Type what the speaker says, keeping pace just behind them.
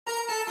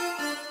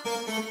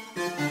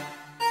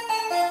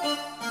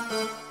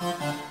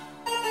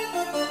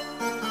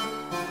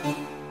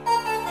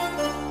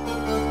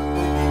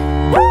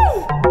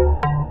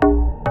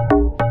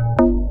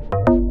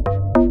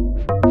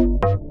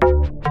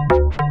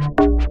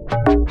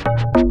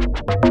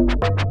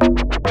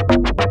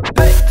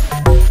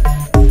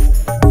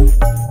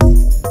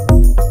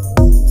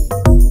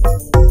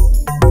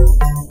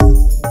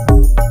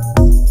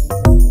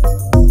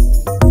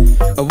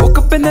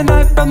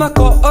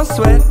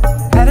Sweat.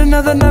 Had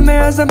another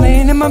nightmare as I'm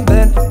laying in my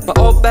bed. My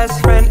old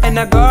best friend and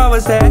that girl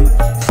was there.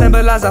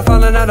 Symbolized I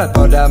fallen out, I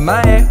pulled out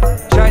my hair.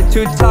 Tried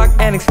to talk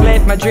and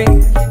explain my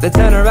dream. They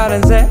turned around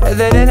and said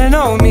they didn't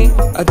know me.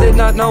 I did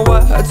not know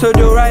what to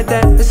do right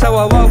then. So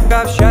I woke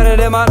up shredded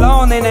in my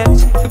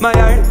loneliness. My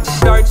heart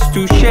starts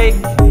to shake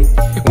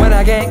when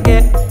I can't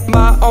get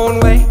my own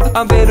way.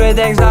 I'm filled with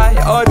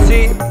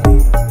anxiety,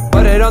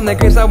 but it only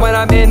creeps up when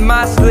I'm in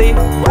my sleep.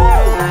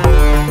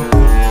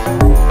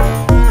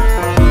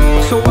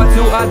 So what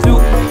do I do?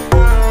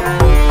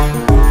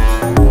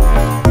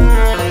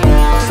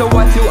 So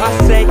what do I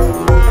say?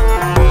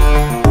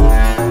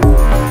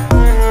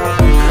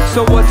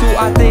 So what do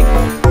I think?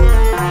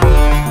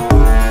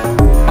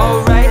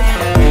 Alright,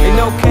 and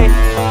okay.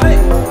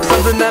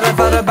 Something that I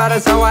thought about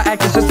is how I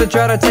act. It's just to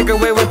try to take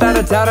away without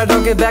a doubt. I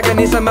don't get back, I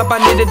need some help, I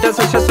need it done.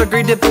 So just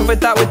agreed to food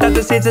without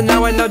the seeds. And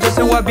now I know just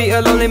who I be.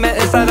 A lonely man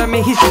inside of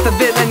me. He's just a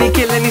villain, he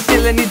killing, he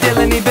stealing, he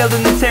dealing, he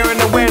building, he tearing,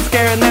 and wearing,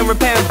 scaring, then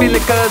repairing.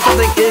 Feeling cause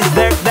something is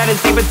there that is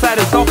deep inside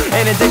his soul.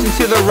 In addition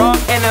to the wrong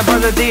and a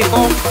brother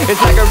default. It's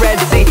like a red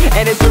sea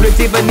and it's rooted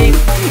deep beneath.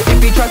 If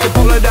he tries to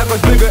pull it up,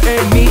 it's bigger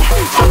in me.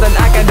 Something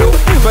I can do,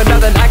 but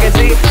nothing I can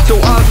see. So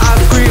all I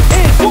scream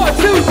is 1,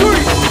 2,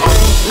 3.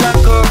 Let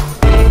go,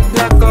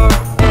 let go,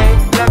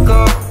 let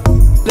go,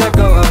 let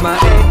go of my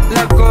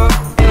let go,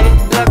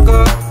 let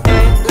go,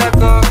 let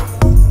go,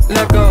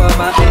 let go of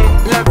my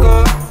let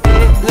go,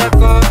 let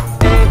go,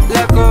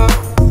 let go,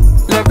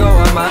 let go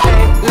of my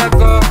let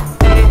go,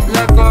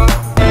 let go,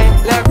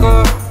 let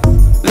go,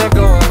 let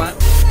go of my.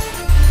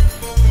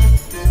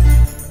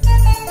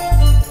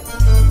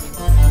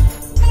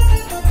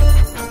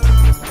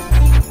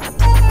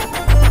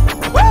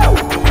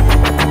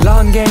 Woo!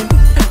 Long game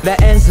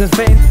that ends in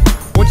fame.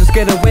 Won't just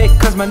get away,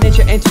 cause my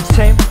nature ain't too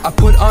tame. I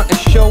put on a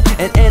show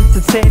and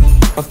entertain.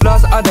 My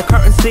flaws are the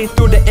currency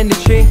through the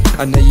industry.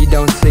 I know you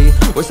don't see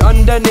what's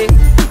underneath,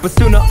 but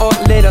sooner or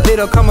later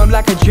it'll come up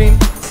like a dream.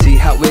 See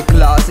how it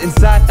claws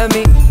inside of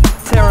me,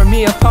 tearing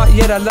me apart,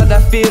 yet I love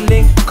that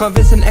feeling.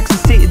 Convincing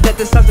ecstasy that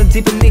there's something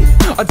deep beneath,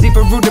 a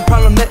deeper rooted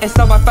problem that is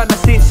how I find the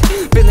seeds.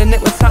 Feeling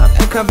it with time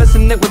and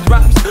convincing it with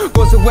rhymes.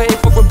 Goes away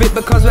for a bit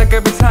but comes back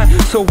every time.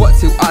 So what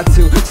do I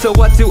do? So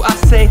what do I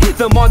say?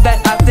 The more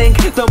that I think,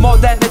 the more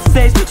that it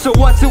stays. So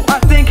what do I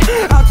think?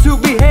 How to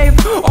behave?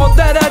 All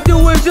that I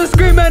do is just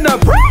scream and a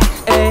break.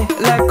 Ay,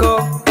 let go,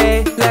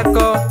 ay, let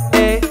go,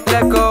 ay,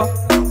 let go.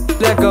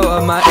 Let go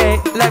of my ay,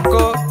 let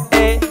go,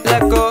 ay,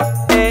 let go,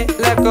 ay,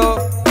 let go.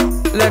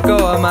 Let go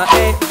of my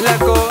let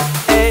go,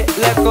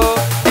 let go,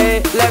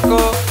 let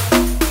go.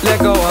 Let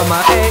go of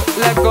my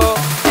let go,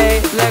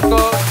 let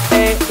go,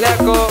 let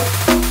go.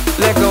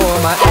 Let go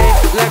of my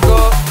let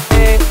go,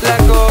 let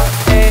go,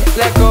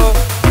 let go.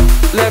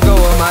 Let go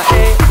of my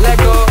let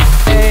go,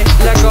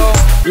 let go.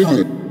 1,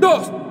 2, 3.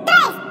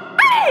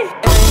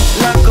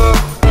 Let go,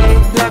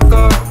 let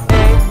go,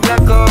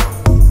 let go.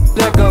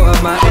 Let go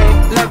of my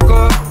let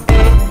go,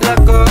 let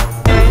go,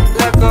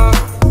 let go.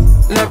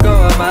 Let go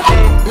of my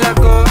let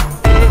go.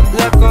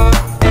 Let go,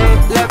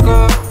 let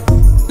go,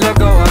 let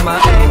go of my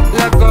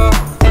let go,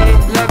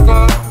 let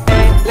go,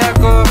 let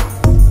go,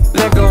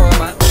 let go of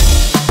my.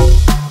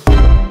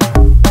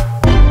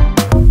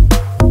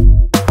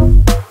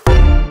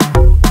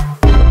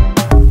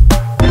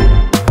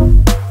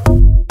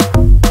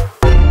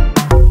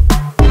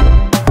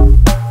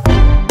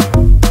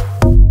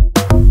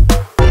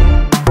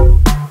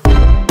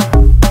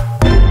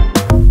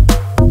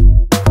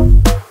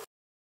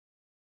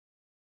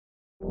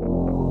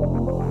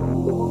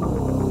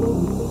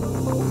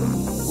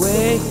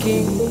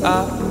 Waking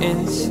up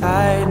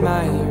inside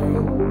my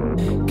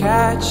room,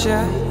 catch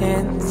a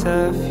hint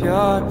of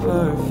your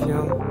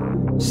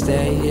perfume.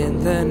 Stay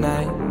in the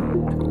night,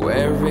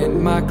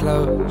 wearing my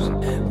clothes,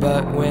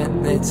 but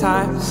when the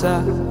time's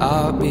up,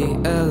 I'll be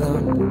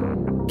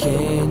alone.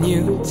 Can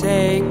you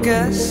take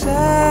a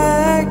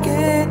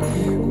second?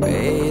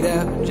 Wait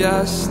up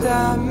just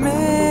a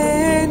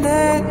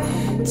minute.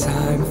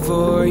 Time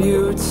for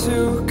you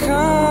to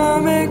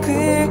come and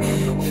clear.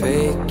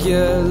 Fake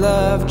your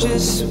love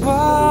just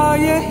while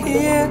you're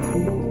here.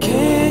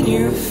 Can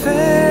you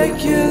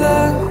fake your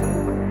love?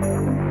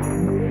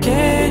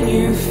 Can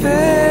you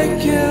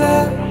fake your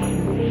love?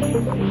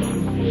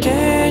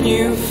 Can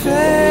you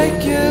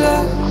fake your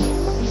love?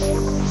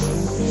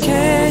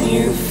 Can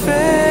you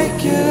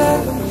fake your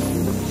love?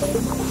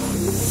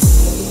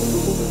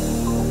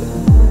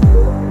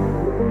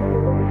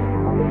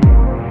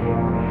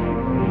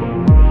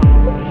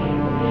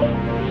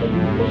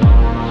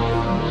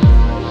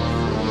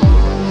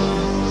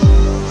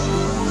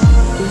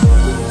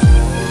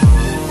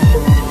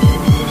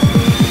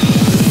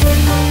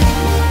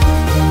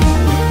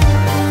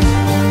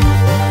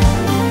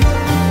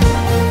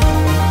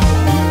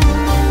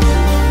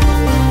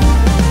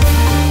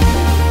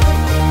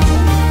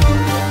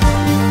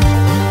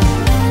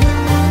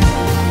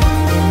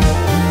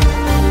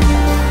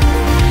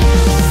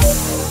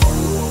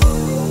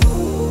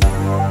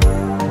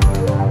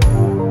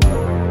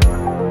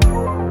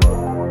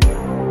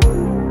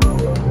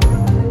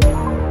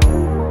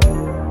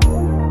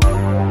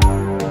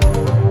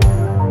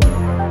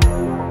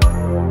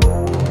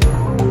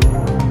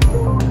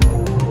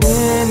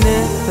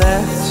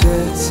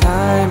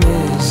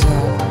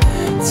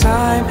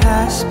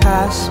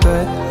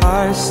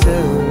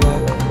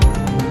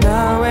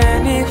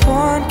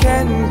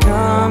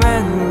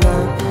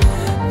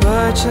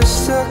 you're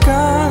just a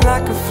gun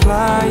like a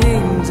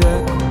flying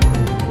duck.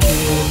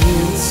 Can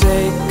you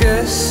take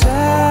a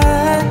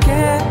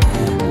second?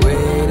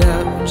 Wait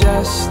up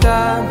just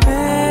a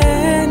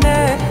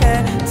minute.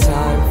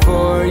 Time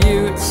for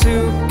you to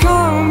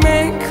go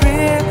make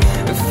clear.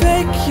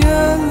 Fake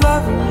your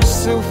love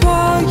just so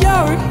while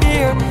you're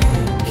here.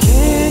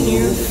 Can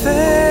you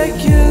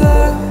fake your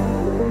love?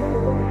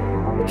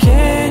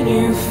 Can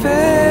you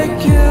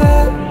fake your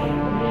love?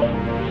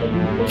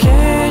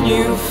 Can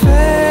you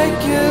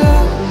fake your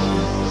love?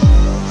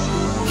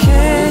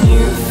 Can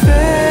you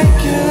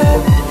fake your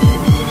love?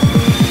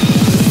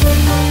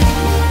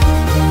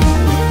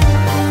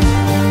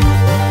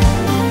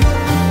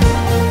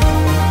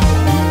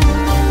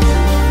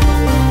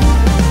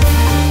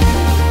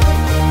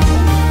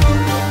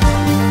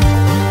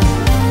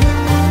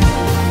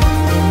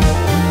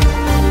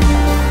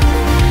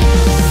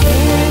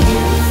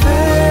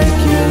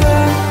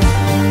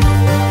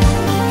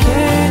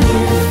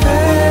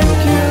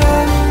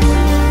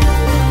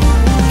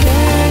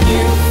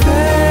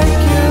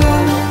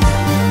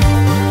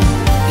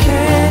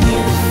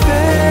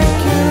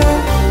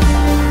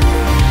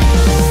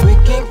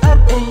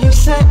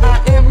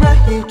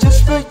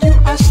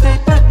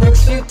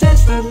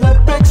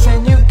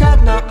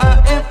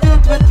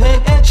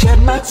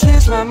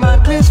 My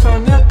mind clears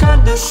from your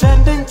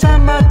condescending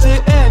time at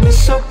the end.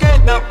 It's okay,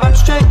 now I'm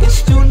straight,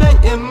 it's too late.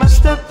 It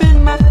must have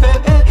been my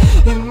fate.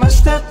 It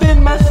must have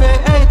been my fate.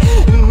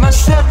 It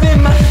must have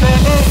been my fate.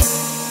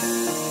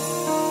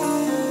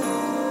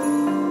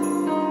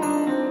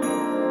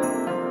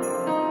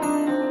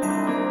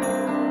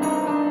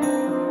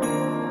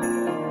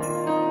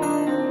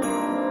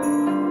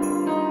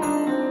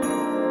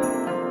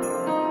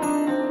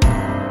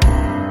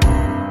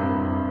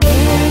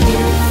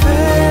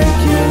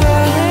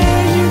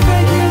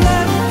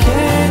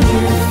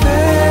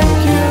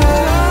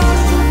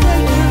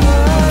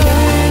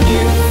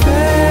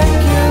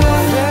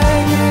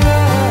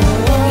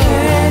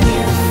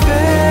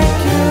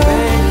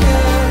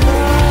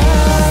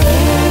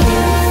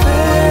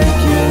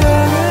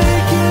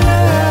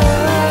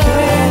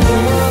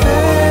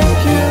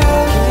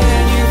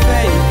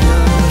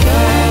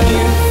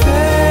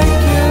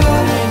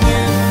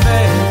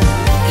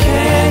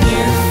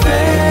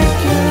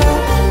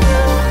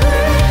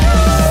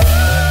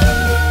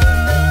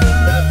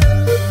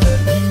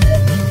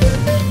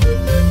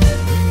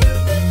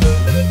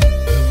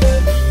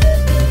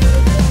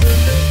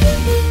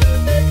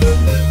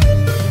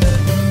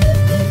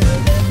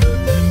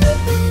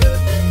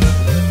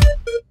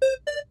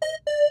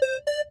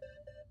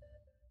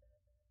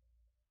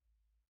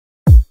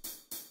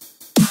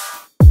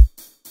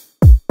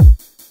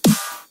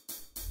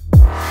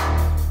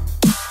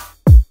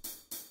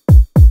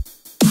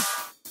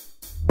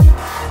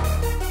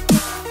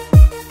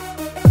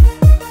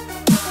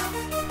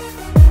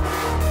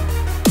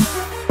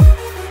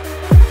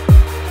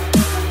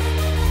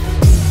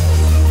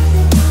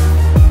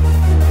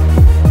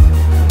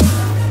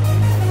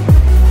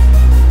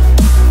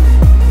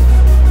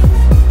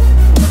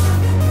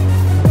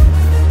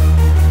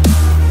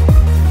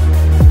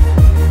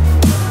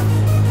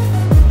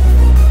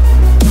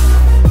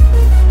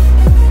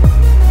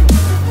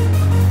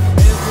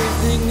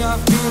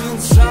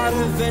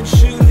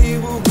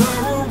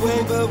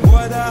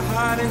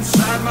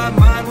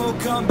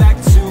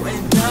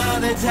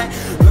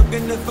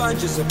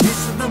 Just a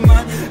piece of the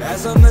mind.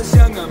 As I'm less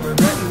young, I'm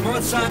regretting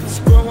more time. It's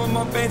growing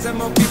more pains and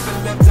more people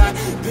left high.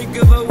 Think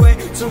of a way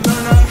to learn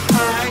to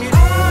hide.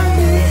 I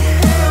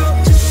need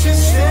help just to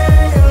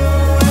stay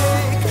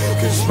awake.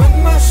 Cause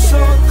when my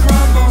soul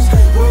crumbles,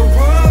 the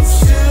world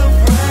still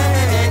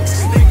breaks.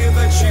 Think of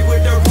a tree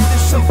with the root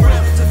is so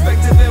frail. It's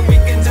effective and we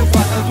can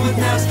defy us with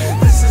nails.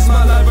 This is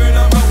my life, but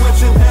I'm not what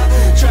you have.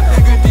 Try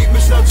to go deep,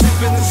 but stop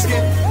tripping the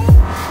skin.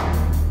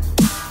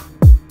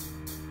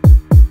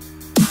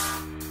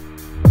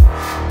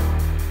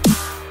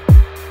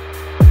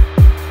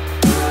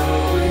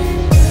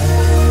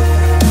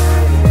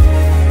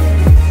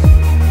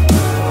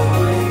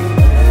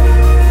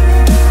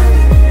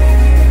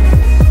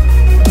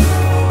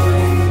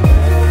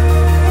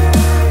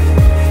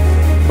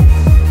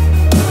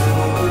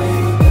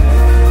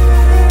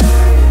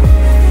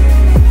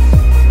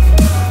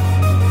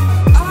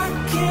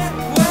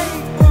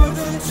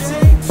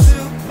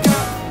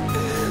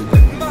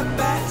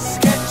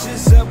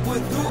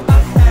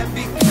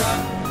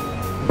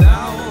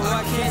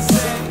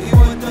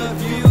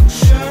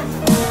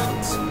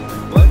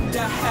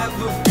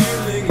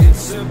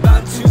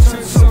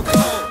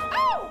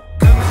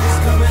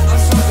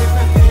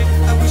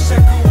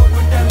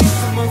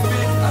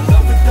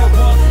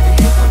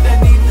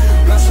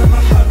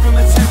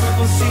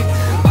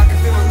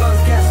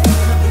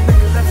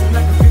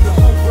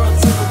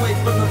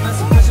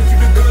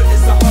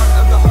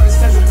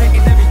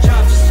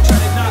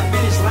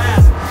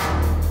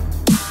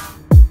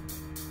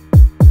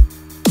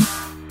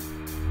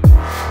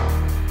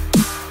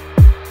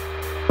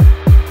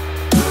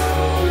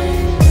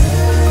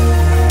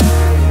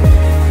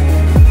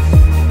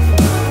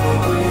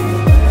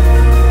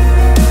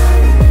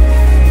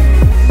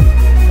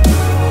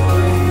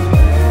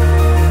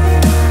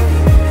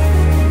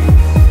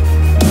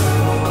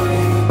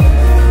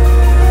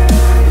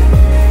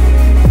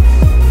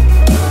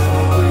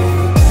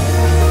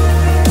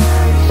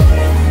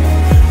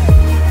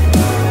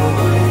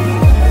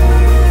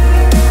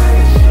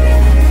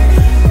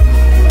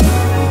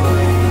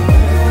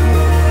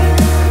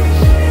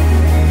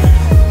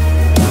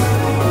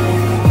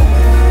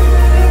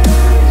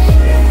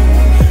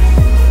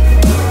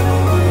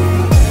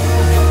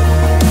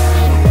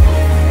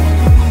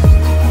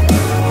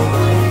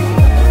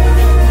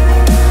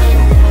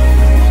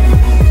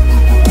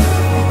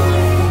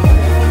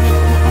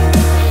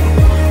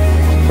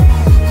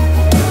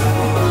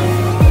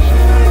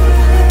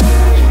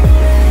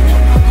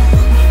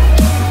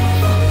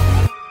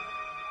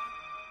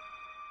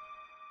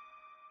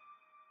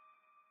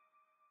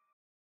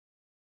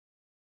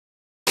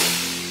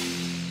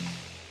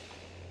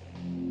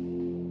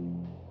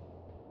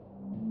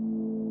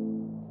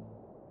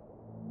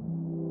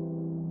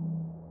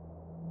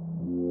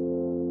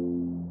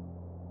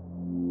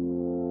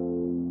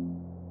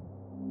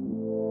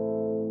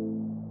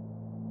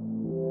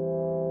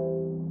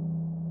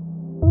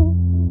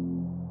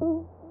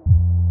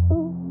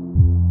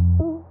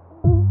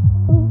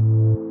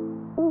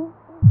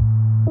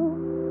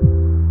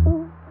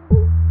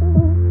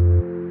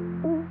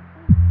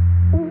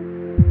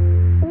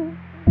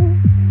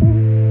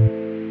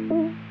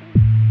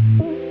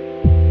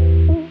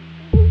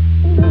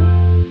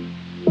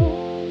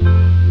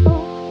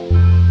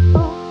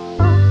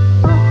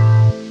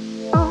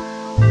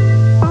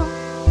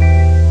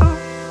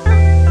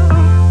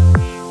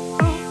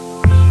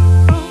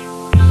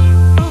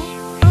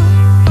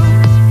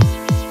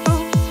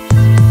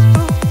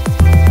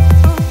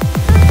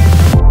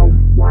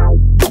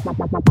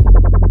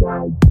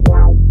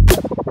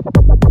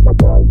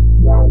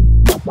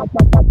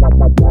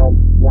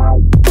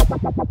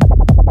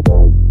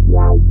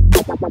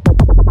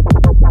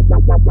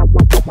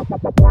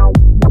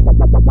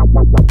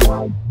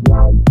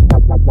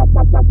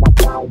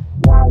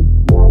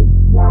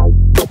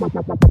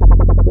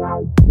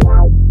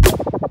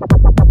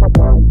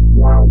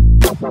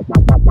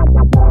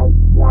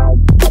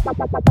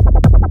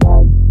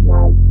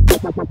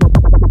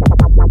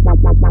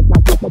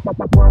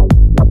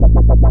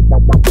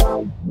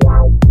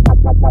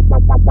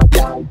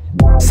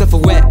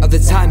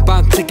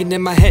 running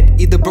in my head,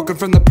 either broken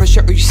from the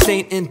pressure or you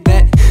staying in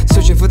bed.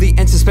 Searching for the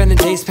answer, spending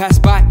days pass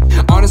by.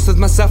 Honest with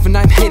myself and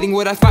I'm hating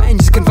what I find.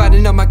 Just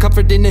confiding on my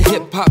comfort in a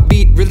hip-hop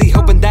beat. Really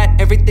hoping that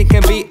everything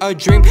can be a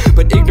dream,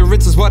 but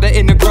ignorance is water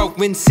in a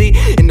growing sea.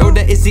 In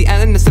order is the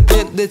island of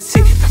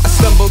stability. I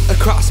stumbled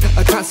across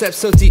a concept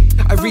so deep,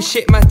 I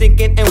reshaped my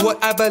thinking and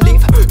what I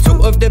believe.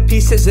 Two of the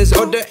pieces is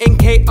order and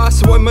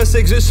chaos. One must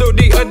exist so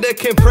the other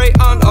can prey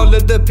on all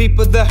of the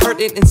people that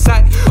hurting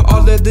inside,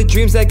 all of the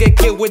dreams that get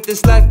killed with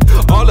this life,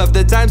 all of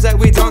the times that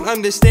we don't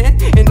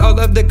understand, and all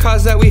of the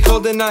cards that we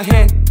hold in our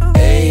hand.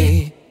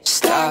 Hey,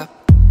 stop,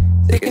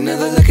 take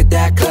another look at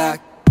that clock.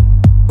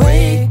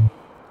 Wait,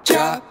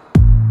 drop,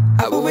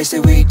 I would waste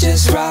it, we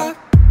just rock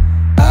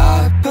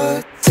our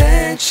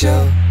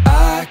potential.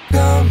 I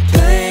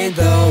complain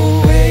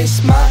though,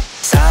 waste my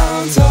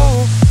time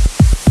though.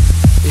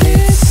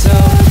 It's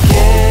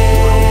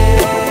okay,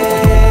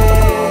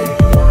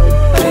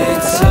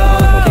 it's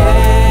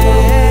okay,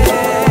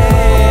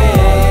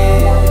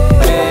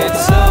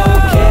 it's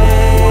okay,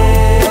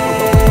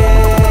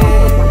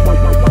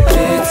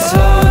 it's okay, it's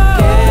okay,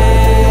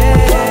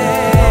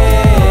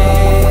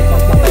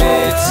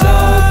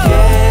 it's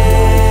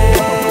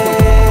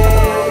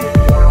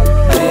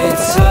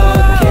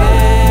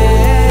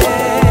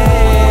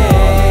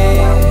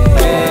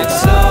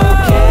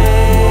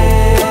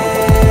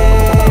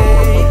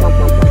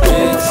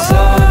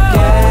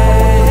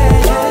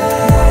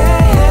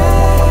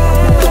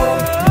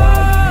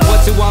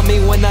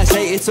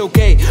it's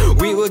okay,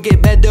 we will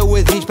get better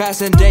with each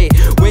passing day.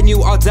 When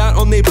you are down,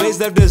 only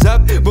blaze left us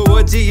up. But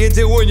what do you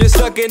do when you're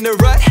stuck in the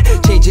rut?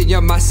 Changing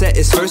your mindset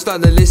is first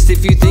on the list.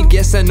 If you think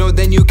yes or no,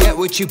 then you get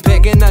what you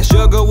pick. And I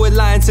struggle with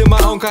lying to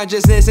my own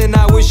consciousness, and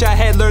I wish I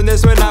had learned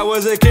this when I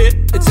was a kid.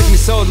 It took me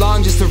so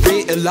long just to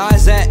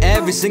realize that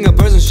every single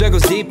person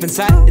struggles deep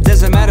inside. It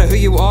doesn't matter who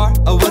you are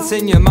or what's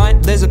in your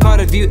mind. There's a part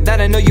of you that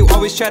I know you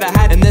always try to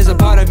hide, and there's a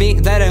part of me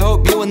that I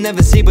hope you will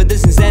never see. But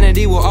this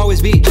insanity will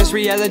always be just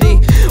reality.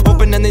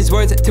 Open on these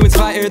words to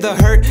inspire the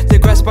hurt, to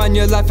grasp on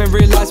your life and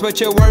realize what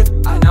you're worth.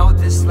 I know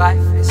this life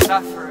is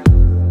suffering,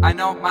 I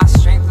know my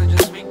strength are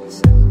just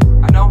weaknesses,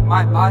 I know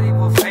my body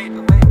will fade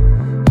away.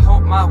 I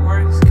hope my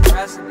words can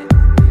resonate.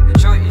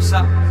 Enjoy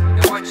yourself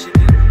and what you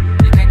do.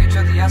 You can't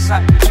control the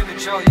outside, but you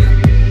control you.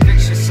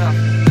 Fix yourself,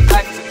 the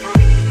life to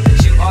prove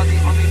that you are the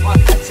only one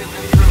that's to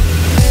improve.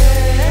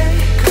 Hey,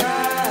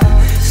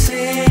 crowd,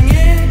 sing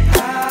it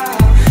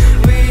out,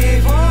 we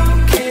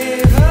won't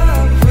give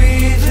up, we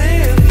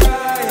live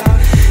right.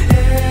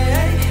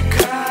 Hey,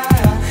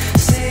 crowd,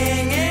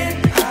 sing it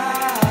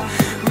out,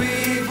 we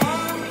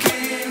won't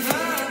give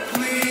up,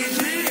 we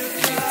live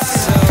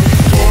right.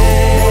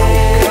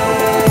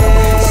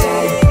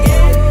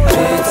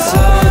 It's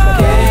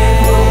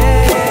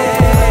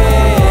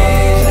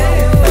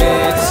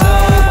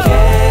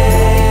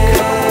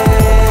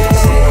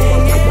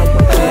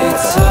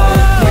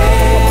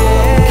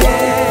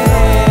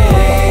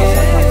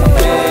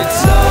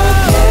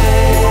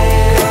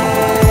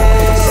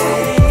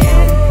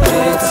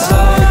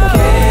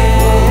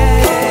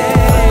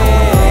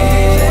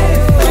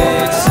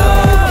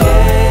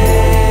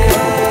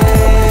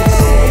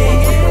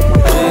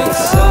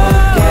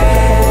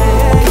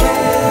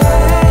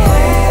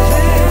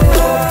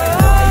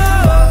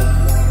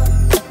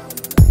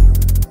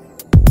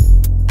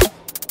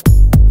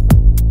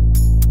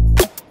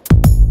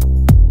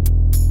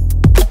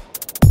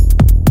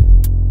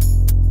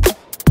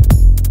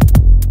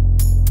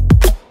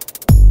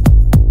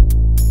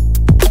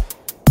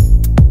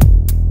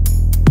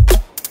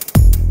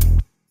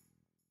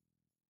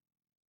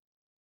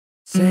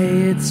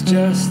Say it's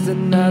just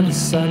another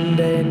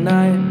Sunday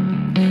night.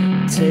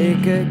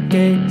 Take a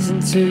gaze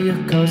into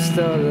your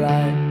coastal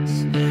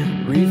lights.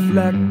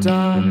 Reflect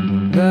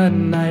on the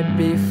night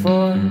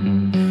before.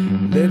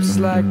 Lips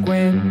like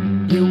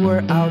when you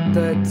were out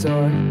the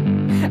door.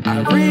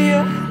 I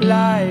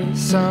realize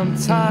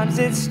sometimes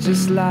it's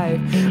just life.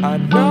 I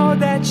know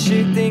that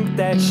you think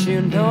that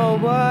you know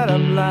what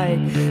I'm like.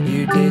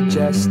 You did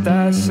just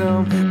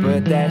assume,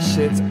 but that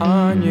shit's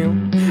on you.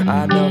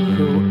 I know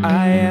who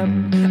I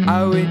am,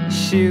 I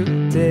wish you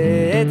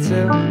did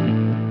too.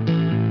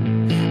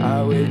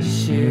 I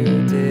wish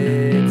you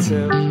did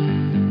too.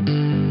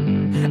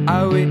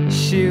 I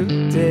wish you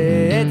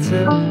did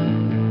too.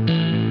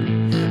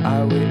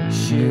 I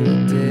wish you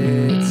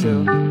did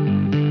too.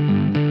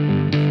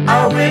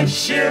 I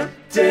wish you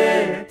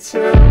did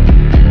too.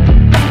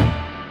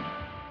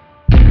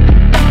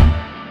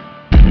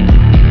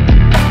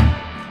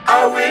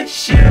 I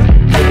wish you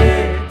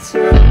did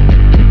too.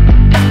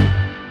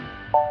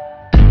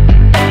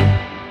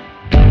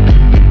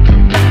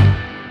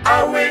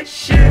 I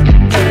wish you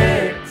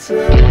did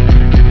too.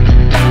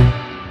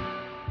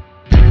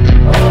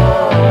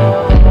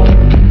 Oh,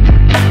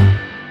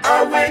 I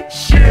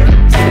wish you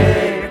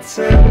did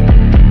too.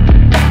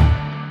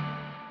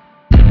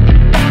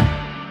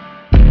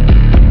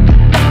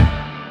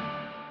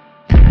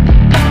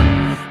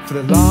 For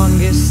the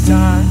longest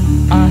time,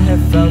 I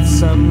have felt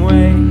some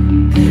way.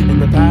 In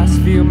the past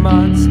few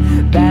months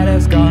that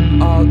has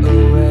gone all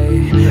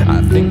away.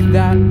 I think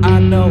that I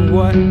know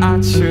what I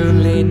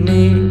truly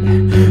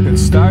need. It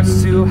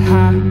starts to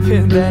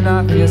happen, then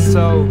I feel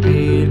so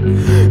beat.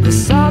 The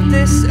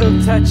softest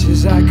of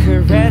touches, I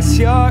caress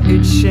your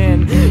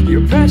chin.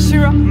 Your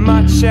pressure on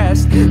my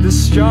chest, the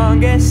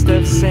strongest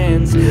of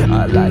sins.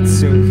 I lie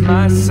to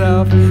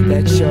myself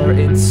that you're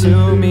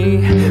into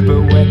me,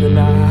 but when the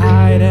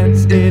night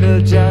ends,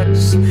 it'll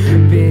just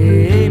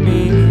be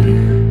me.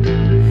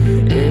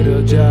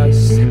 It'll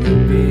just be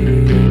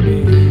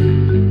me.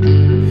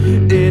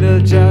 It'll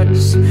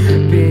just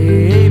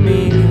be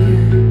me.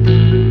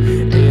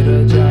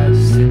 It'll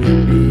just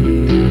be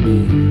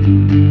me.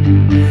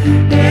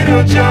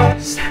 It'll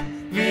just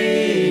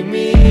be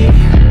me.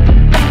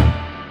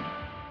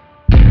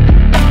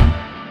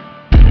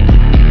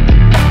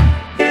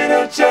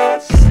 It'll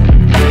just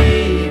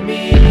be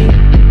me.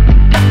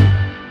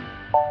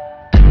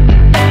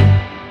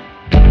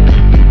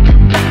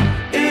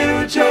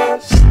 It'll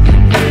just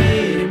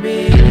be me.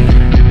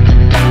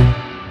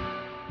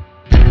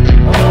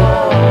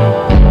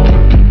 Oh,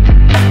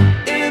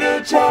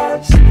 it'll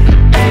just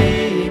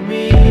be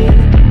me.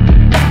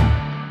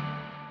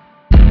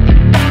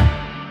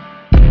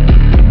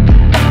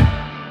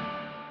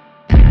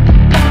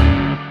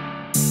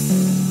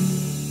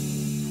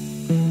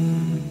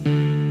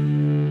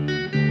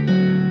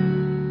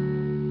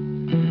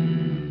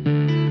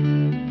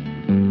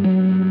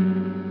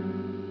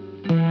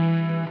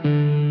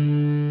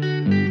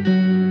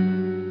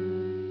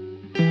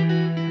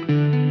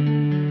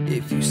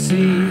 If you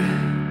see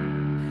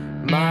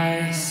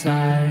my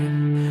side,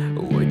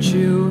 would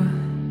you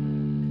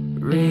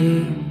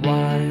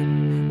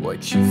rewind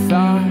what you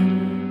thought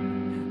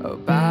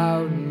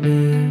about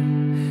me?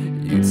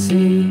 You'd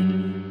see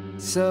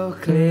so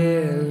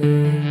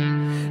clearly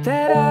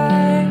that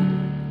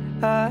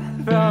I'm a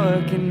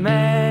broken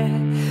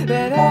man,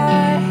 that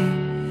I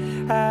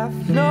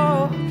have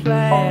no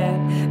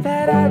plan,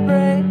 that I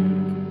break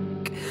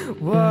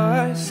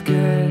what's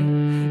good,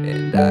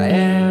 and I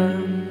am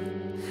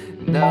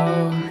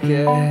no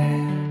good.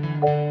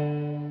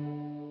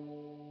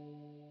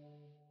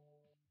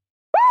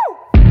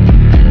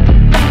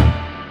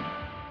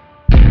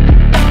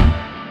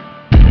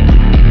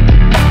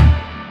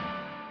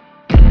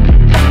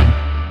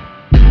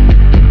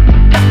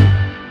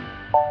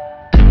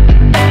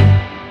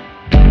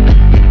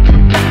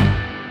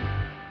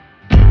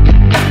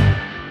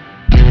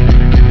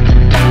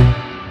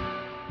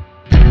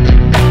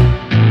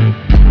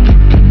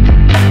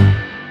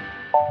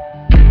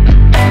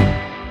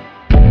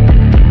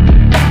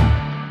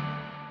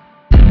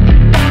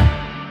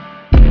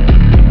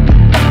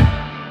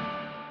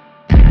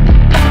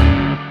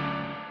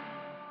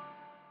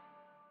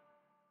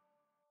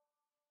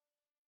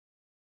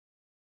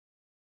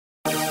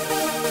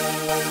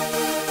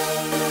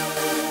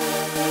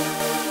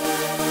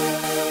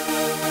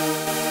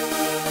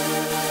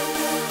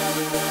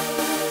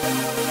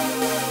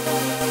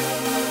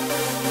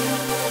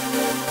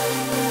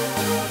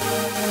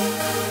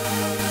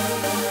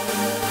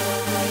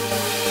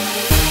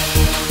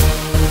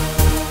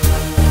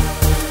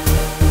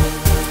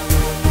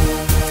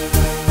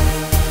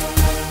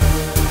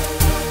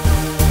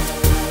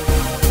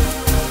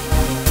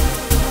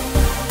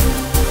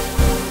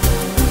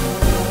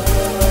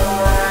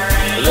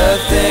 The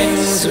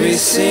things we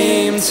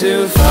seem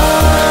to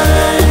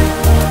find,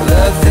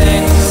 the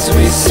things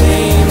we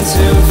seem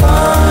to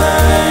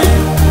find,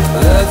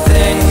 the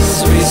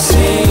things we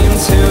seem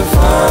to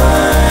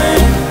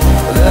find,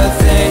 the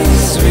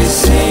things we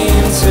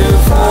seem to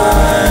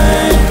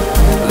find,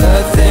 the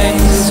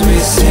things we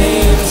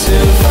seem to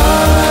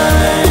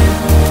find,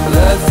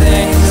 the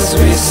things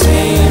we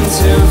seem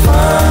to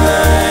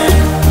find,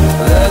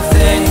 the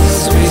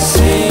things we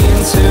seem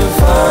to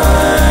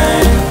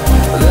find,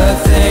 the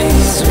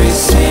things we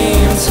seem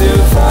to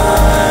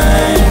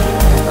find,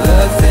 the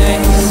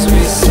things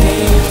we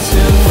seem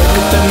to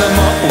find. Wake up in the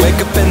morning,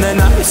 wake up in the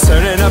night,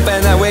 turning up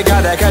and then we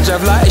gotta catch a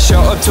flight.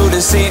 Show up to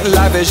the scene,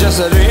 life is just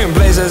a dream.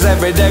 Places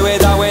every day we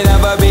thought we'd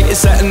never be.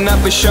 Setting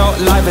up a show,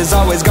 life is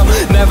always go.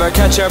 Never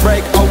catch a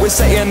break, always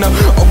saying no.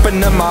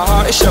 Opening my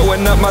heart,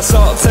 showing up my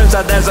soul. Turns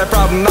out there's a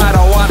problem I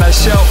don't wanna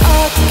show.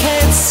 I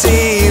can't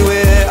see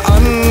with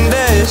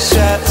under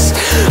chest,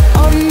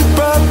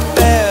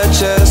 unprepared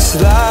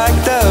just like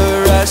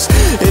the rest.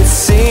 It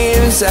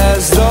seems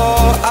as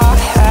though I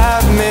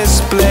have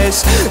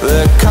misplaced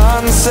the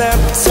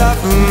concept of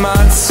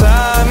my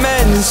time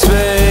and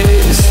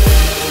space.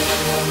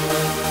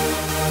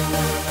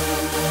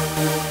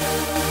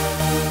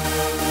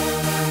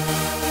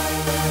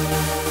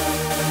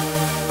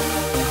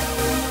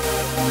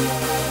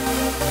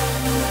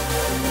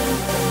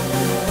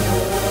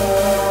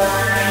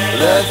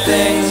 The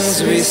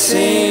things we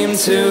seem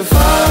to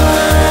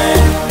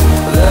find,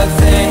 the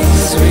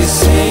things we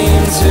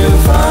seem to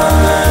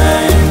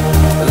find,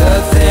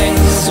 the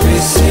things we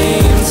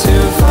seem to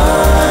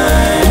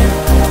find,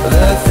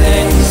 the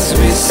things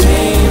we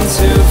seem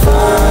to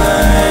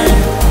find,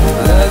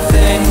 the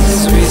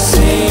things we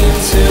seem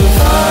to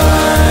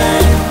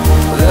find,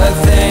 the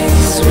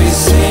things we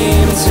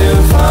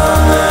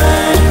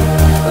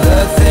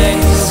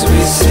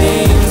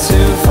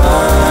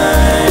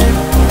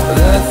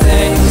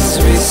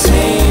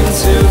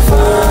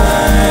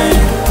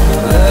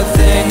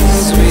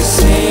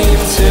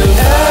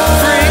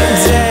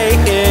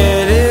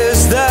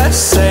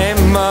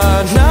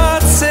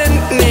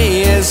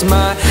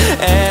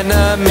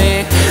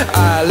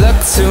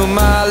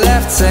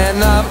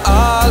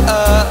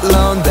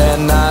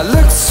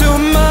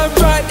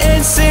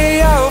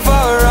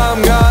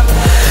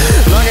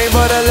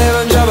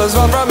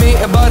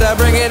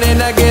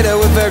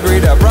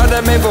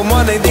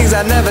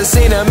I never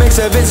seen a mix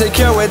of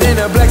insecure with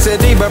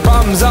complexity. But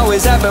problems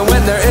always happen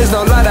when there is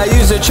no light. I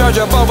used to charge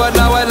up, but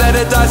now I let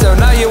it die. So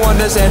now you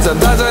understand.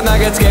 Sometimes when I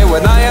get scared,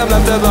 when I am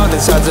left alone,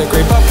 it starts to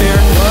creep up here.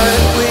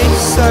 What we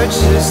search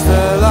is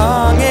the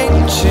longing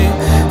dream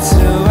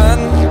to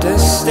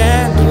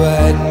understand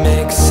what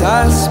makes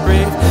us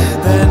breathe.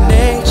 The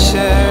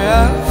nature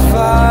of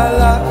our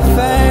love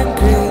and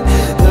greed,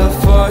 the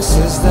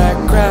forces that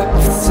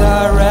craft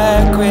our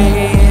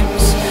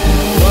requiems.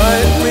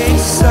 What we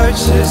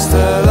search is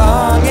the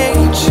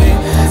longing dream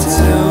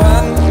to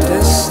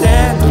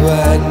understand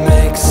what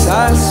makes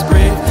us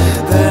breathe.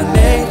 The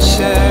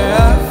nature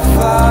of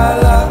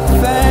our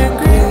love and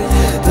greed,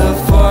 the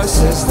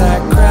forces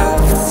that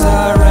craft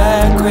our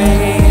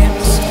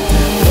requiems.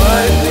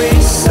 What we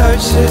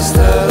search is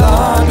the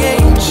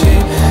longing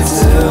dream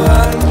to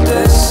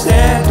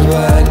understand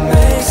what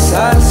makes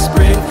us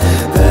breathe.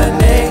 The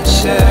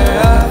nature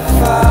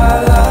of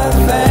our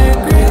love and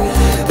greed,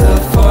 the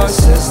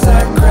forces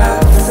that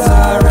craft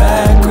our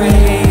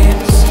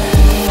requiems.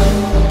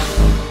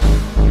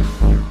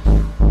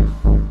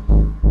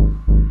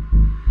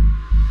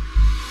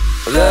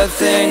 The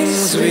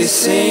things we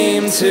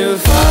seem to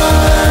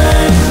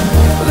find,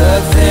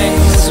 the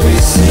things we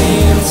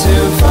seem to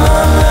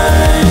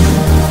find,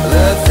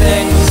 the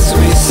things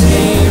we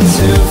seem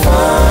to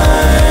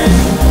find,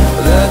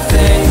 the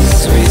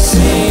things we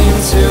seem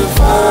to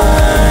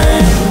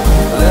find,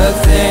 the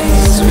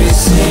things we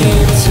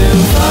seem to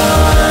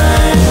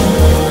find,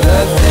 the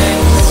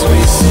things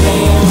we seem to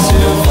find, the things we seem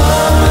to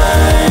find,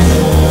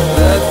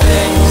 the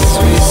things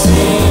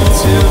we seem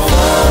to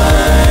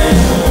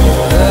find,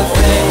 the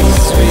things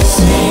we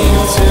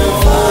seem to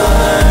find,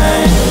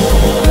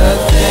 the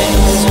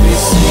things we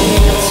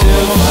seem to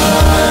find, the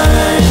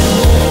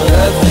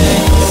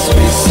things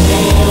we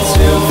seem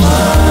to find,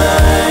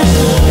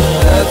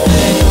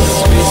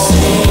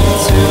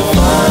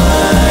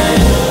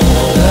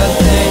 the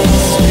things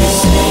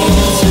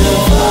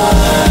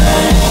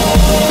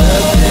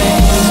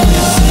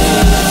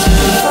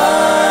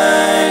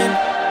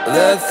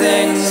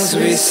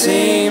we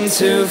seem to find, the things we seem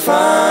to find, the things we seem to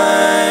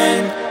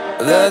find,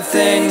 the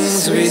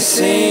things we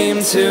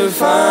seem to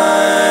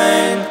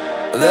find,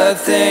 the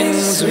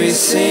things we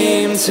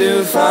seem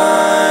to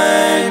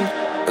find,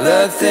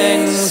 the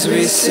things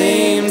we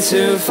seem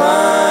to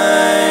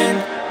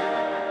find.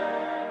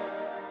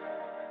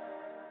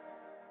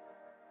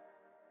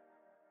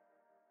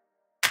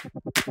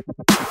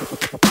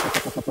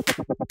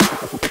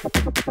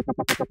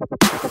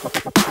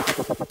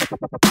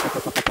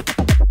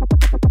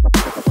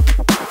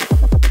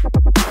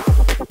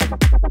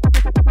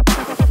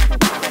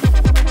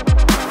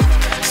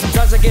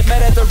 Sometimes I get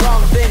mad at the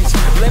wrong things,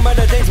 blame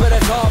other things, but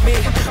it's all me.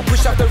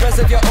 Push off the rest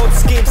of your old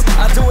schemes,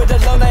 I do it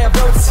alone, I have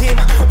no team.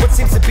 What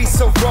seems to be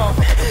so wrong?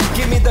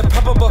 Give me the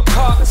probable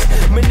cause,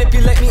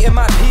 manipulate me in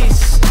my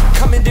peace,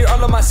 commandeer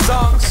all of my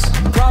songs.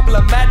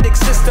 Problematic,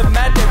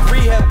 systematic,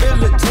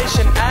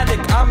 rehabilitation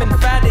addict. I'm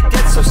emphatic,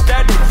 get so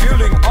static,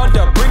 fueling on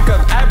the brink of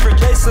average.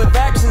 Lace of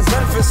actions,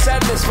 none for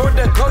sadness. For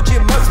the coach, you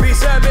must be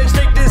savage.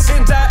 Take this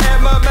hint, I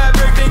am a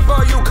maverick. Think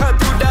for you, cut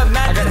through the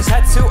magic. I got a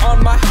tattoo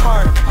on my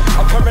heart,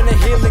 a permanent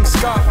healing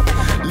scar.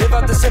 Live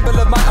out the symbol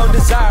of my own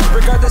desire,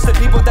 regardless of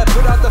people that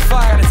put out the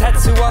fire. Got a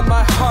tattoo on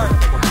my heart,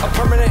 a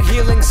permanent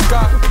healing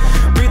scar.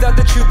 Breathe out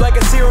the truth like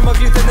a serum of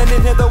youth, and then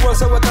inhale the world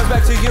so it comes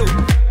back to you.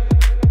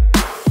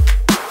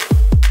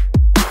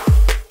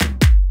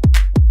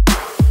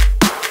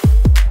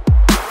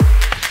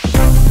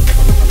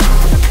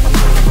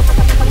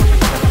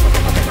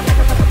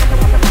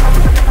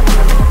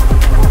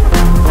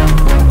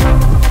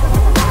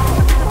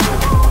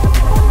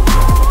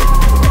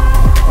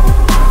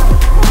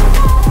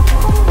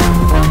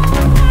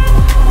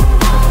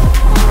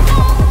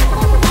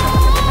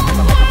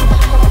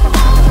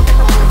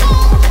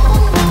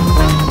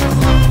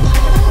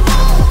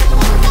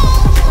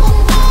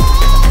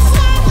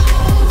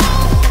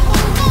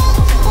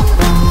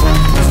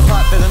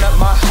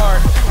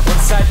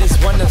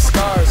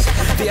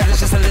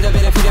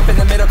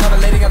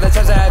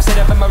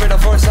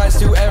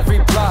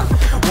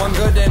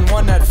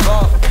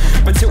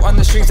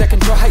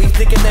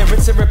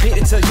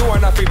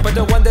 But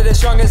the one that is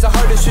strong is the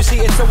hardest you see.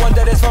 It's the one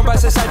that is formed by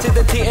society,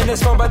 the T, and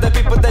it's formed by the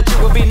people that you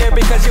will be near.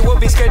 Because you will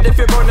be scared if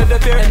you're born into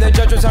fear. And the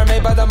judgments are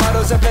made by the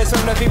models in place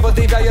from the people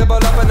deep valuable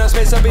up in no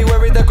space. So be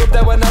worried the group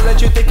that will not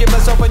let you think. You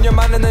must open your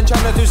mind and then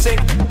try not to sink.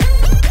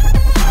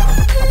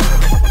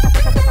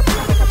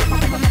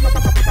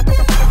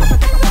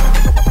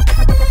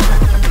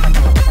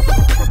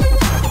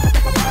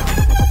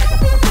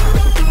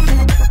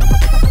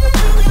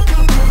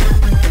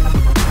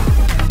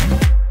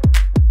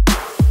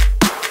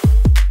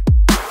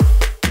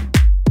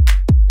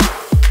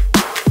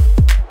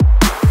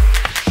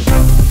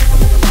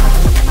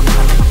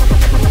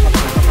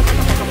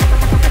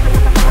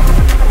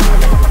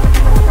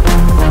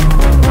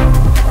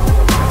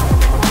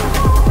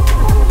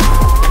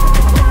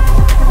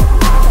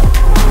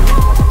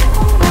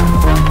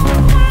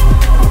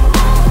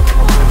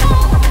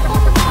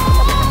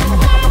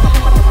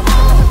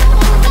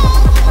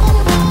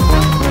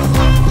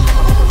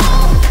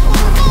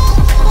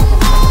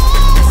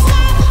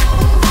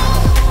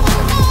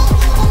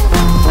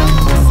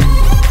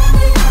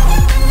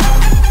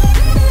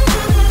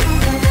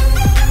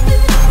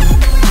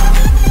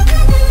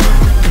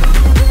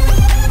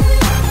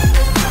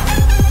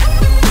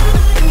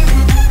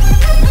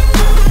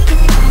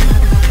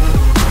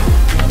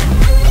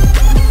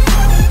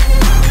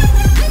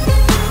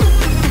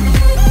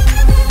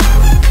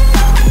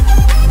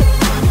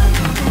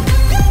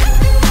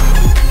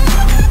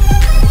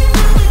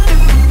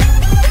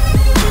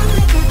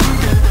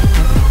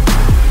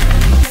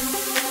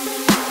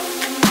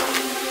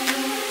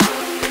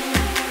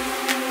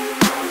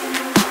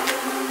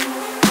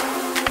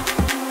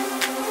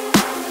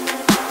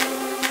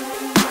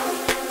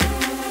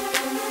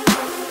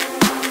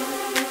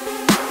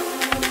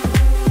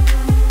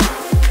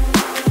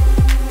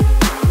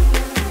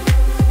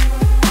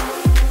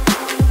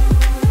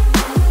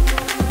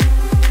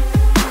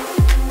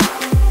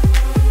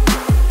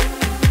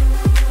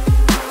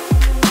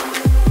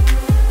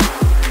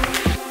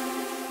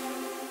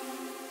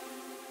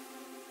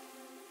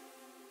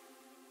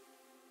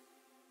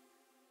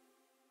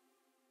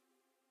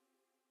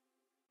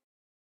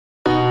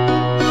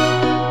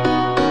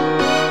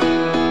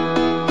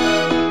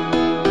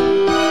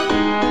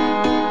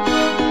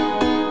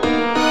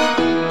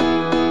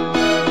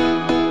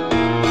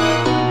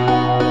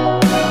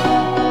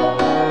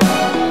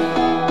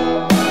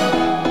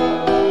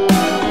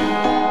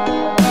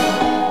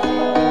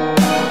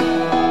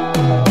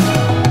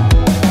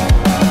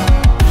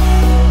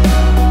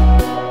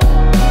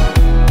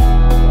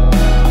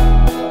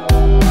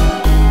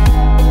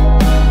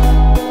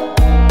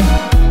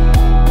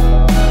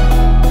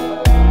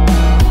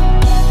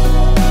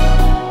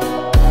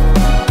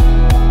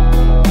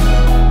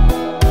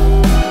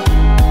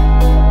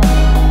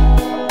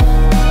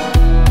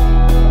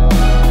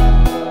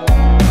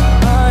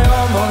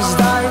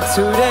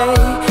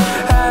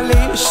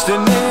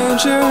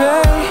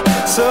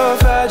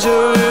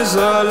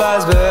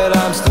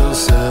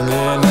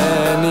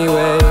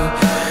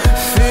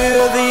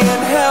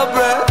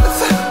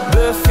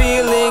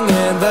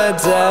 the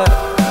debt.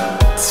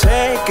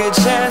 Take a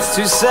chance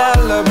to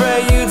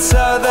celebrate. You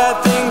tell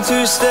that thing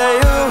to stay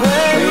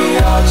away.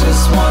 We all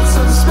just want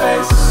some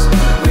space.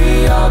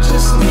 We all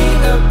just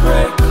need a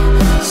break.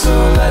 So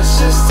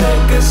let's just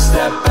take a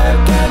step back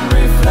and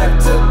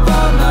reflect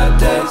upon our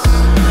days.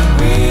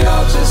 We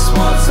all just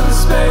want some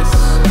space.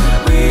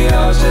 We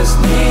all just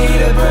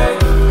need a break.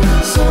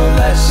 So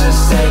let's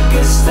just take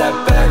a step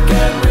back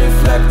and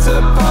reflect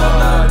upon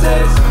our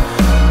days.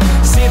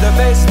 See the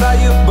face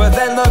value, but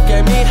then look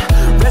at me,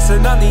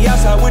 resting on the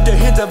outside with a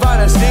hint of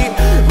honesty.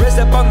 Raised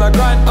up on the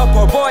grind, up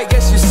a boy,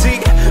 guess you see.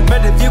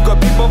 Met a few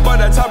good people, but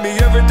that taught me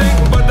everything.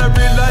 But I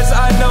realize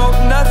I know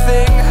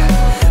nothing.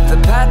 The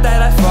path that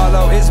I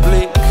follow is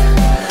bleak.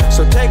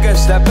 So take a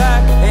step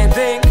back and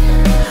think.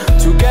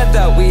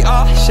 Together we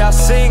all shall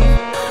sing.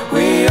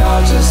 We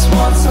all just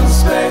want some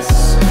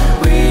space.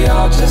 We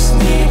all just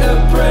need a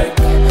break.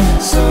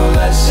 So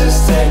let's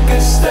just take a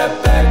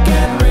step back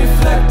and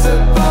reflect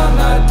upon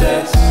our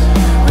days.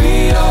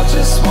 We all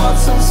just want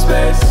some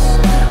space.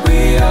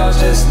 We all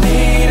just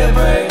need a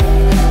break.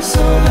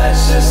 So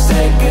let's just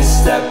take a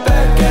step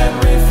back and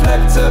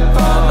reflect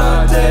upon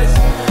our days.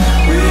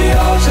 We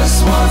all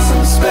just want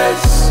some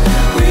space.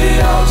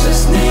 We all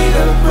just need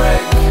a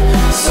break.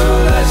 So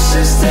let's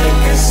just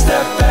take a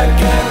step back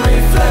and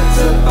reflect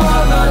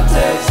upon our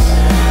days.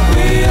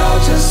 We all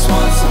just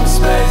want some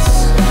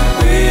space.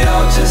 We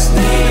all just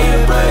need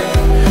a break.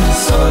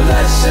 So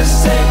let's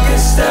just take a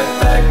step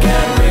back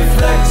and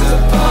reflect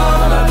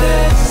upon our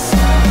days.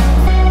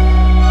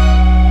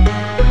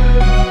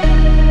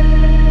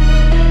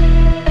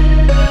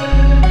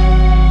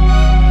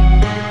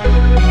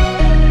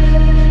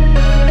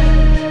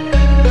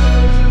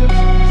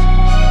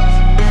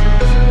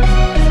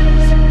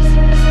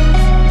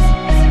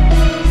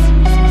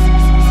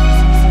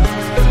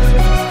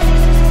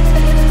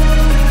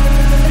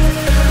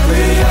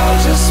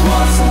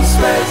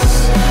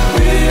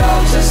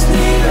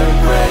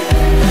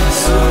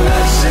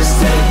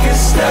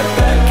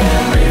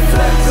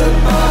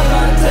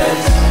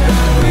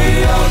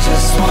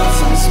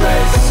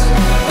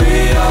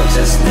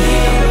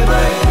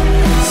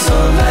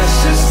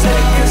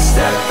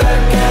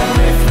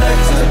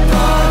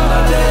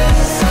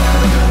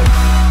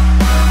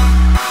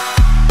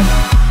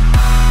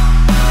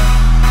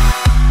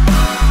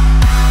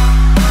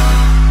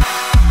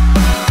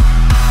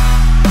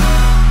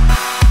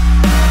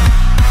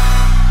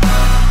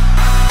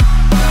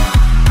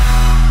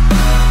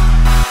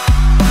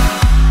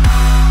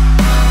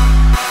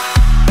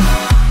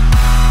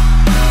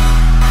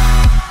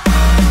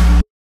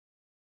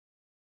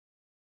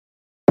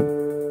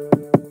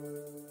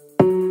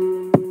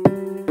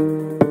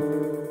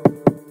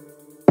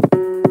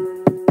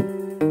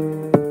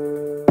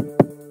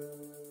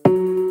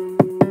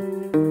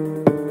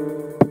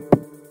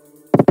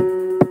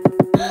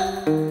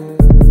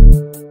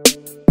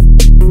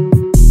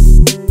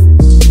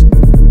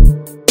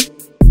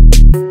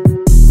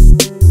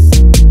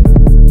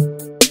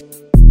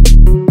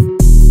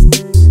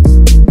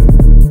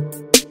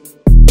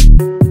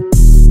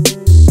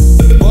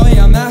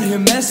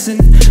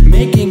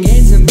 Making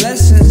gains and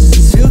blessings.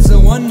 This feels the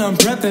one I'm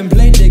prepping.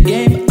 Play the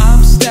game,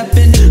 I'm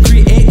stepping.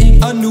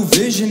 Creating a new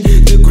vision.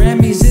 The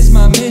Grammys is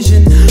my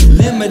mission.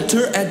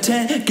 Limiter at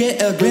 10.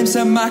 Get a glimpse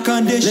of my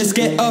condition. Let's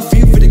get a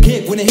feel for the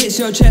kick when it hits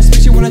your chest.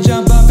 Makes you wanna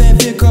jump up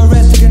and feel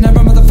correct. Thinking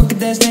every motherfucker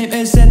dance name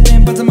is set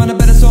then. But I'm on a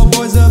better soul,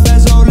 boys of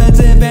bezel. Let's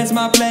advance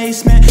my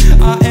placement.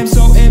 I am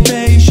so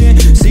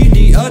impatient. See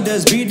the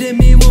others beating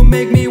me will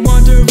make me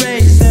want to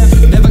raise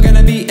them. Never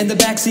gonna be in the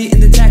backseat in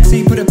the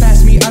taxi. Put it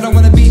past me, I don't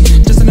wanna be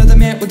just another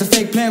man with a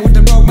fake plan, with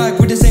the road mic,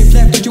 with the safe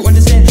left. Don't you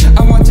understand?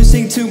 I want to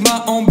sing to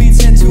my own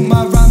beats and to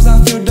my rhymes.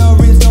 I feel the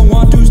reels. Don't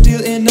want to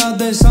steal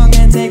another song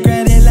and take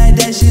credit like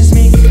that's just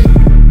me.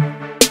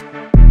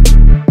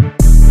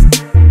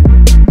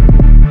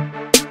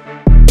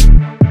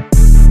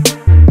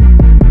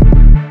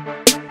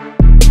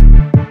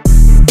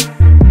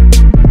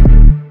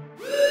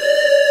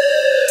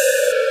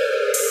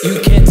 You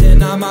can't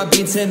deny my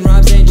beats and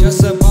rhymes ain't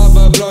just a pop,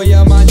 but blow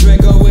your mind.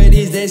 Drink away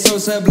these days so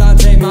sublime.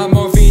 Take my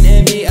morphine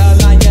and be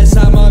aligned. Yes,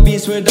 I'm a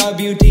beast with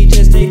WT.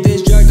 Just take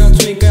this drug, don't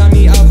tweak on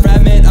me. A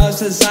fragment of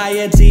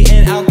society,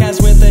 an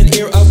outcast with an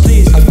ear of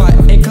please. I fight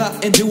and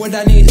clap and do what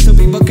I need so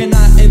people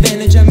cannot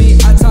advantage of me.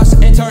 I toss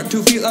and turn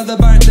to feel of the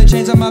burn, the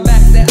chains on my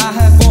back that I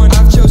have borne.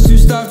 I've chose to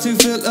start to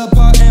feel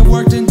apart and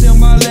worked until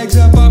my legs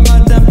are apart.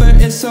 My temper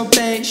is so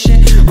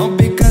patient, all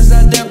because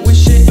I dealt with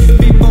shit.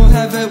 People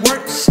have it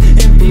worse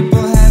and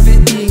people have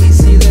it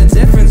easy. The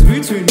difference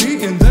between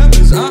me and them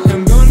is I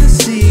am gonna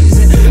seize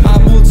it. I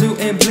will do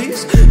and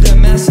please the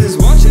masses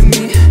watching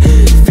me.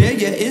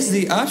 Failure is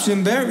the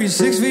option, buried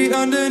 6 feet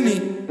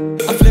underneath.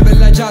 I flip it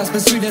like Joss,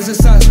 but sweet as a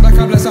sauce. Like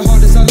I'm blessed, the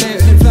hardest I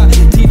live and fly.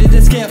 T to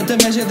the scale, to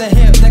measure the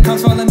hip that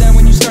comes falling down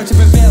when you start to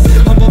prevail.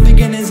 Humble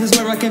beginnings is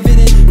where I can fit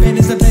it. Pain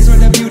is the place where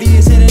the beauty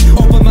is hidden.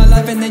 Open my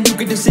life and then you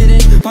get to sit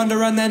in.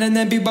 Ponder on that and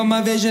then be by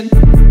my vision.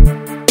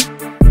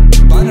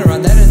 Ponder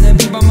on that and then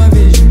be by my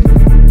vision.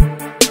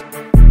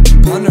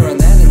 Ponder on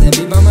that and then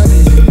be by my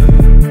vision.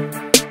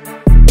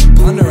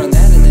 Ponder on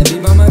that and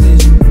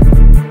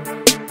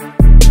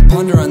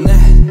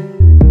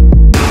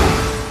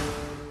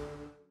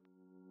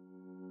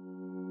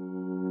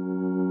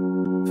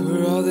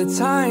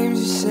times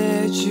you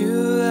said you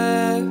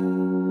left,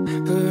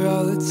 for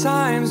all the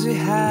times we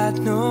had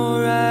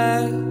no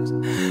rest,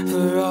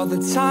 for all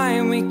the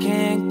time we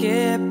can't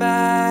get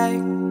back,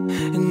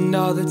 and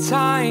all the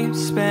time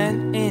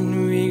spent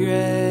in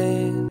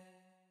regret.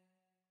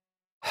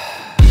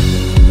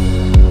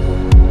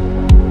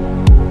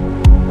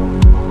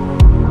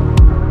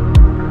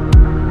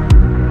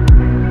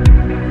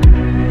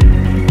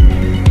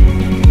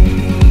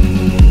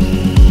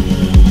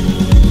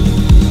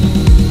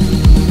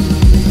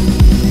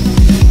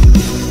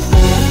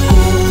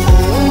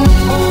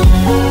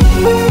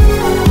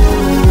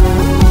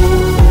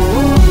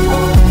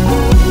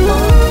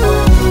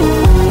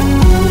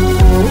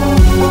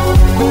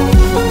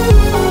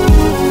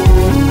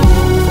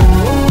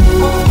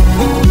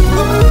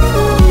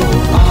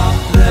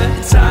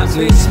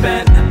 We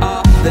spent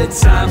all the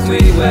time we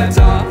wept,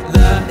 all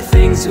the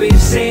things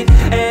we've seen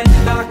and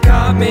our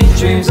common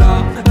dreams,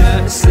 all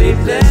the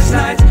sleepless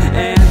nights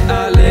and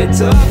our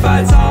little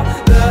fights, all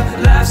the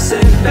laughs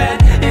in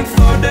bed and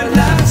for the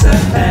lives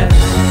ahead.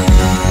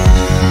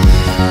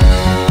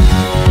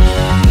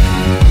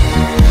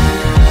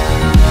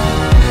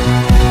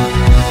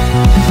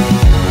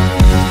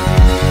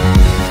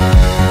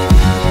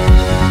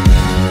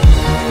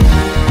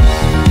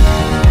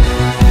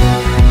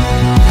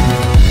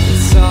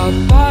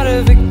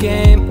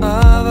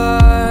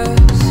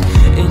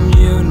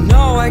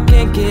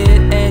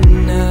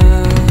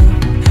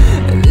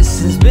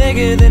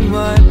 Bigger than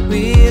what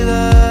we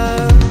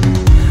love,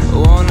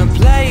 wanna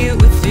play it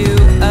with you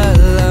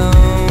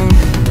alone.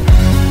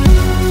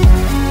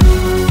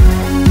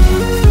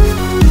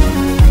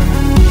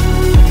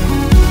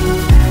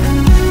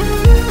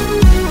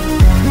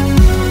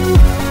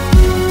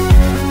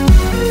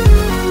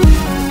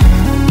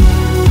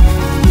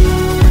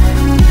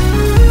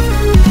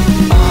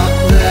 All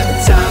the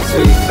times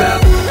we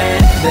felt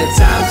and the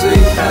times we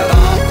felt,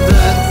 all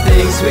the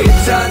things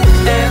we've done,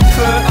 and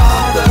for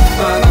all the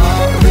fun,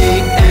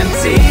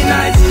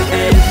 nights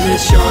and the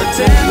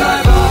short-term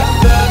life, all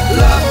the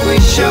love we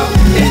show,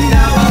 and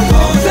now I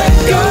won't let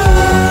go.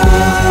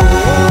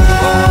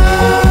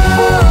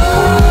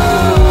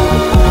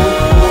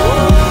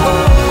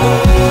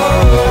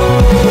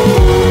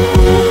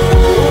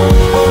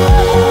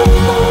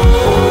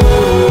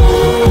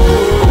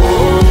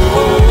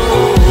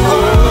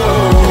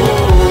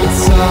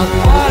 It's all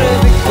part of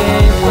the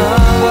game of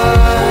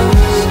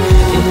ours,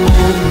 and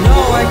you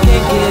know I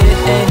can't get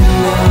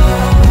enough.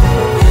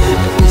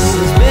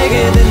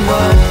 Bigger than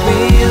what we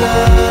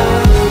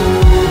love,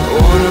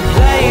 wanna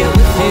play it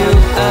with you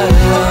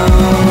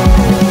alone.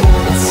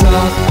 It's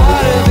all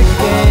part of the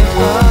game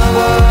of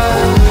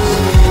ours,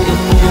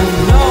 and you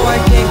know I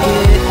can't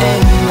get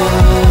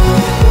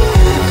enough.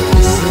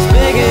 This is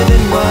bigger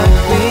than what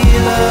we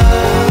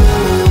love,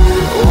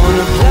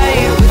 wanna play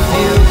it with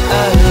you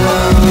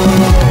alone.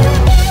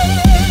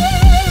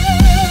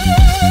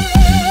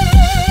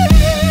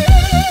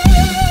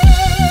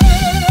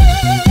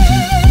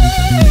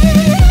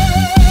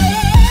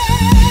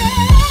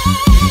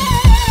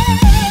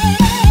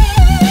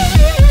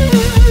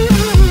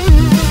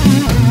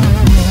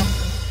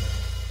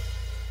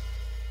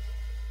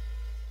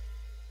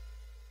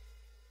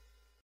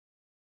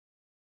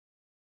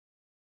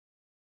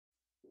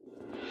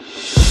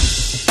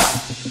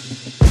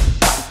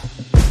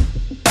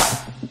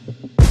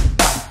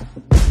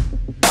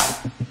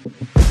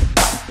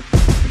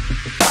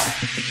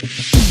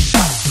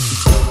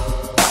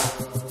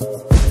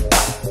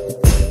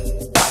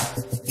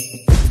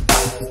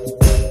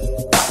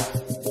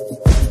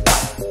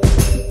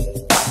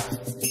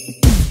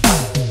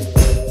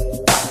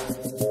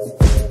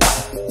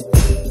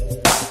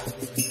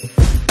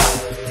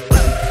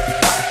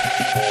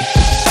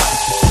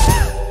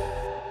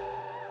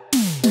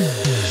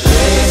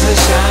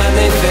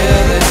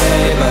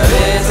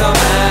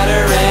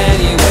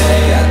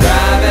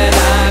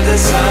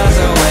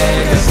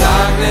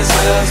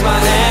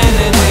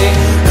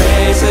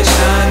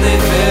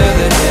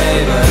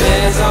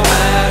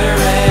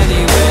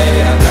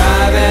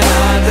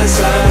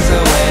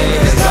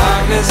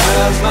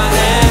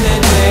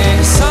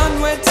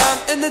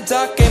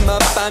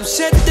 I'm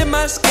shedding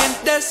my skin,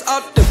 that's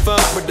all the fun.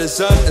 But the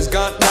sun is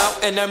gone now,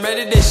 and I'm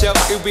ready to show.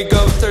 Here we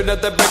go, turn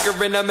up the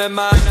breaker and I'm in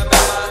my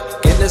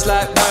get this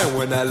light burn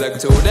when I look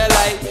to the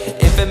light.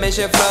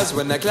 Information flows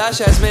when the clash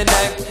has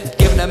midnight.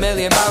 Given a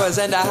million powers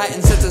and a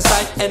heightened sense of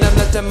sight, and I'm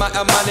not to my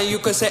money, you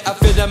could say I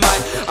feel the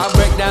mind. I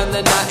break down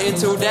the night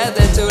into death,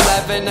 into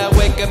life, and I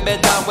wake up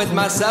and down with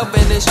myself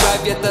in this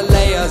strife. Yet the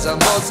layers of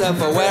both self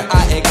for where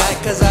I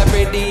ignite, cause I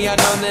breathe the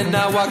unknown and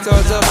I walk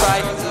towards the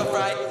bright.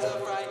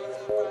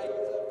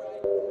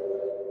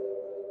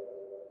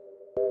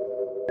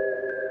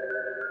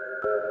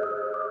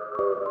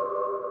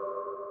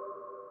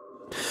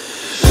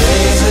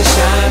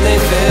 They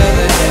fill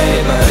the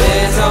day, but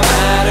it don't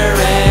matter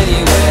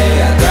anyway.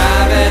 I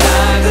thrive and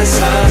hide the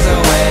sun's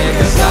away,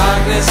 cause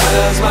darkness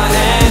fills my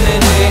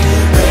energy.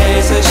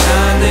 Rays that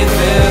shine, they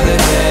fill the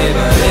day,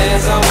 but it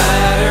don't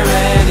matter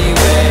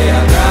anyway.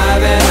 I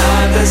thrive and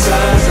hide the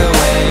sun's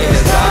away,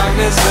 cause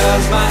darkness fills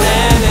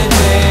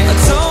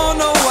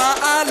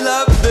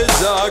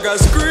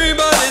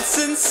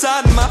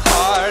inside my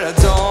heart. I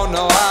don't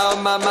know how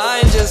my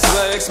mind just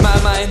works.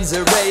 My mind's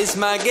erased,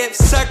 my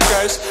gifts are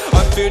cursed.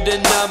 I'm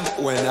feeling numb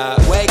when I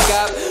wake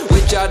up.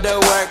 We try to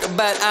work,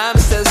 but I'm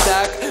still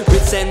stuck.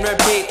 Rinse and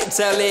repeat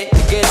until it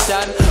gets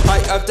done.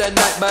 High up the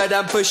night, but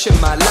I'm pushing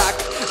my luck.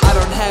 I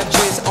don't have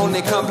dreams,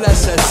 only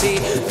complexity.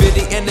 Feel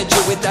the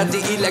energy without the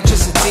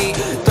electricity.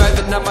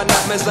 Thriving on my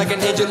nightmares like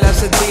an angel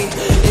absentee.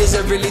 Is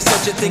there really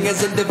such a thing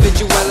as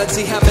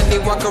individuality? How many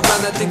walk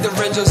around and think the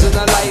angels in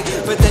the light?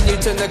 But then you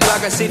turn the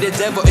clock, I see the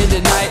devil in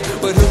the night.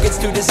 But who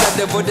gets to decide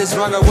that what is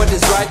wrong or what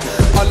is right?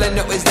 All I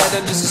know is that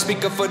I'm just a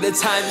speaker for the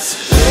times.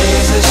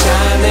 Rays that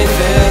shine, they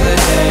fill the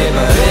day,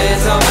 but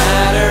it don't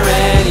matter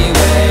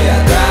anyway. I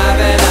thrive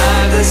and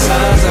hide the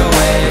sun's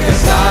away,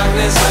 cause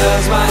darkness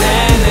fills my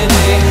head.